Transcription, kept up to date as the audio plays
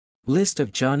List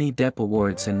of Johnny Depp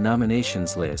Awards and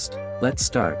Nominations list. Let's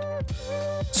start.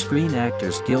 Screen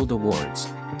Actors Guild Awards.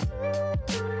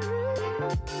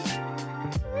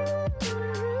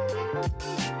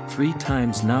 Three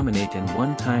times nominate and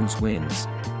 1 times wins.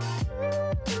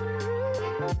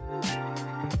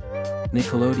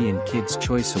 Nickelodeon Kids'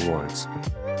 Choice Awards.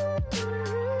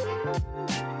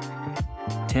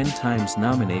 10 times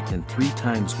nominate and 3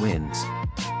 times wins.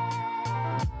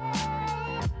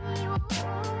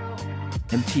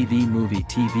 MTV Movie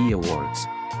TV Awards.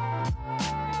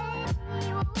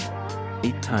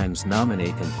 8 times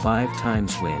nominate and 5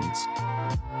 times wins.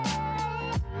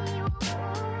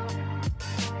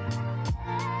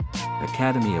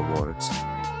 Academy Awards.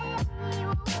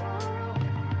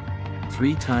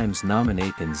 3 times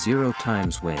nominate and 0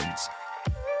 times wins.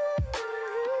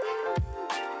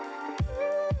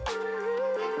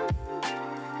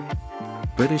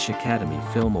 British Academy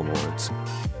Film Awards.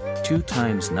 2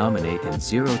 times nominate and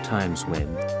 0 times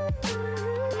win.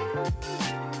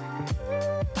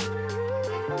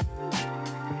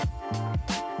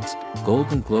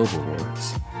 Golden Globe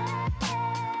Awards.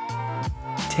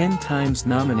 10 times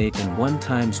nominate and 1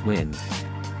 times win.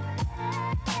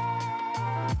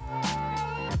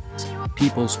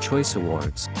 People's Choice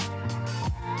Awards.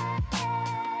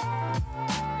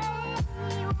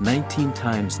 19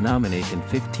 times nominate and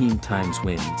 15 times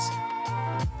wins.